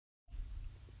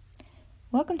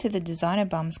Welcome to the Designer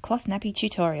Bums Cloth Nappy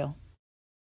tutorial.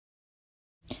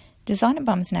 Designer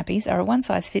Bums nappies are a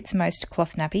one-size-fits-most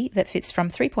cloth nappy that fits from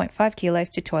 3.5 kilos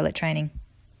to toilet training.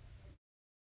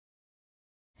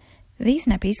 These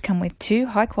nappies come with two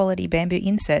high-quality bamboo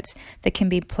inserts that can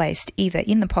be placed either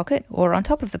in the pocket or on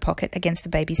top of the pocket against the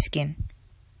baby's skin.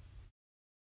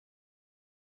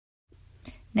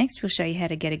 Next, we'll show you how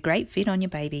to get a great fit on your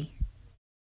baby.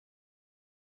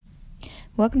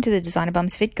 Welcome to the Designer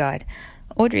Bums Fit Guide.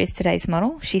 Audrey is today's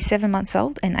model. She's 7 months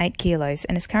old and 8 kilos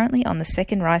and is currently on the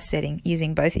second rise setting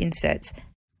using both inserts.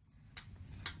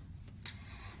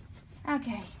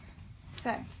 Okay,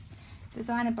 so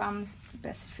Designer Bums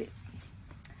Best Fit.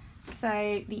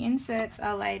 So the inserts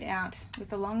are laid out with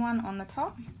the long one on the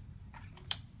top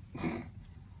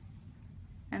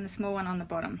and the small one on the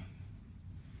bottom.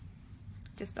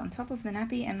 Just on top of the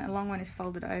nappy, and the long one is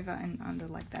folded over and under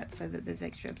like that so that there's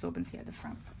extra absorbency at the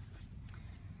front.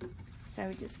 So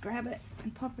we just grab it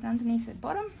and pop it underneath the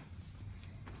bottom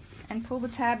and pull the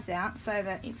tabs out so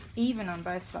that it's even on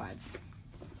both sides.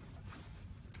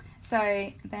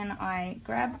 So then I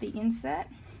grab the insert.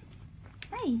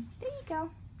 Hey, there you go.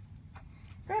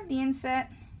 Grab the insert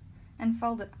and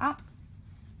fold it up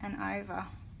and over.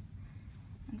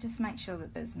 And just make sure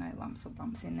that there's no lumps or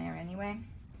bumps in there anyway.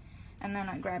 And then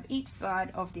I grab each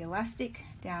side of the elastic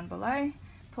down below,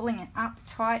 pulling it up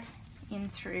tight in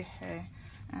through her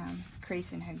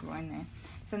crease in her groin there.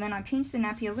 So then I pinch the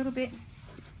nappy a little bit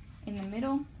in the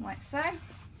middle like so,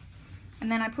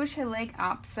 and then I push her leg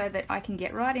up so that I can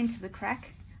get right into the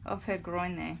crack of her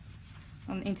groin there,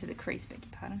 into the crease, beg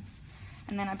your pardon.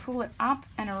 And then I pull it up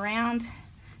and around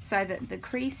so that the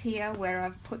crease here where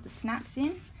I've put the snaps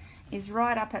in is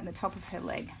right up at the top of her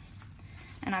leg.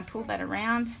 And I pull that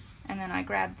around, and then I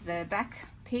grab the back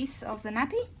piece of the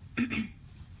nappy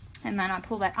and then I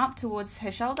pull that up towards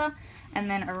her shoulder and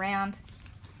then around.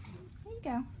 There you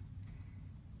go.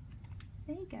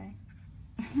 There you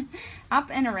go. Up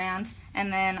and around,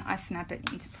 and then I snap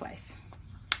it into place.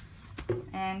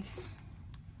 And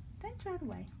don't throw it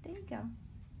away. There you go.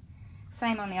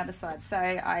 Same on the other side. So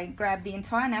I grab the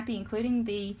entire nappy, including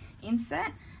the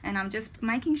insert, and I'm just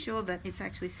making sure that it's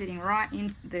actually sitting right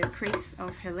in the crease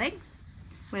of her leg,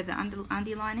 where the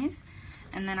underline is,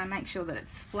 and then I make sure that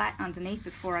it's flat underneath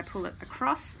before I pull it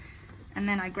across, and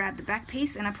then I grab the back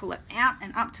piece and I pull it out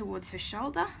and up towards her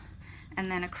shoulder and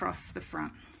then across the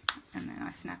front, and then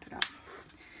I snap it up.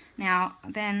 Now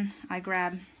then I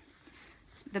grab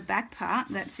the back part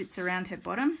that sits around her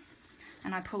bottom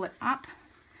and I pull it up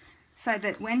so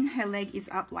that when her leg is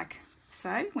up like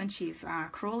so, when she's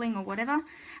crawling or whatever,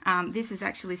 this is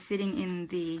actually sitting in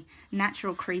the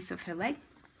natural crease of her leg.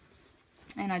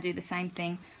 And I do the same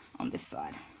thing on this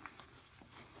side.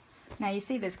 Now you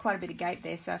see there's quite a bit of gape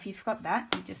there, so if you've got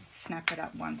that, you just snap it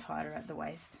up one tighter at the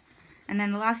waist. And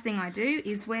then the last thing I do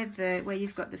is where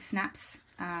you've got the snaps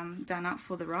done up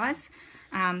for the rise,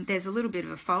 there's a little bit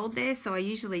of a fold there, so I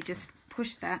usually just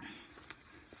push that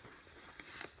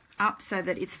up so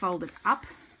that it's folded up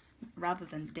rather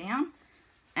than down.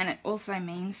 And it also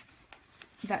means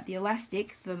that the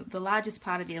elastic, the largest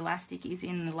part of the elastic is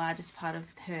in the largest part of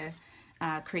her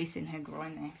crease in her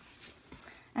groin there.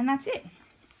 And that's it.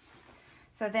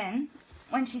 So then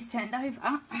when she's turned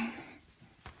over,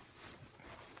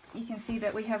 you can see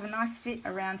that we have a nice fit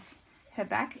around her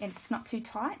back, and it's not too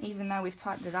tight even though we've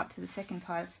tightened it up to the second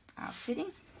tightest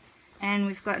fitting, and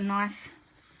we've got a nice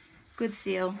good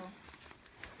seal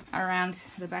around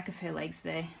the back of her legs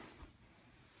there,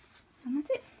 and that's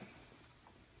it.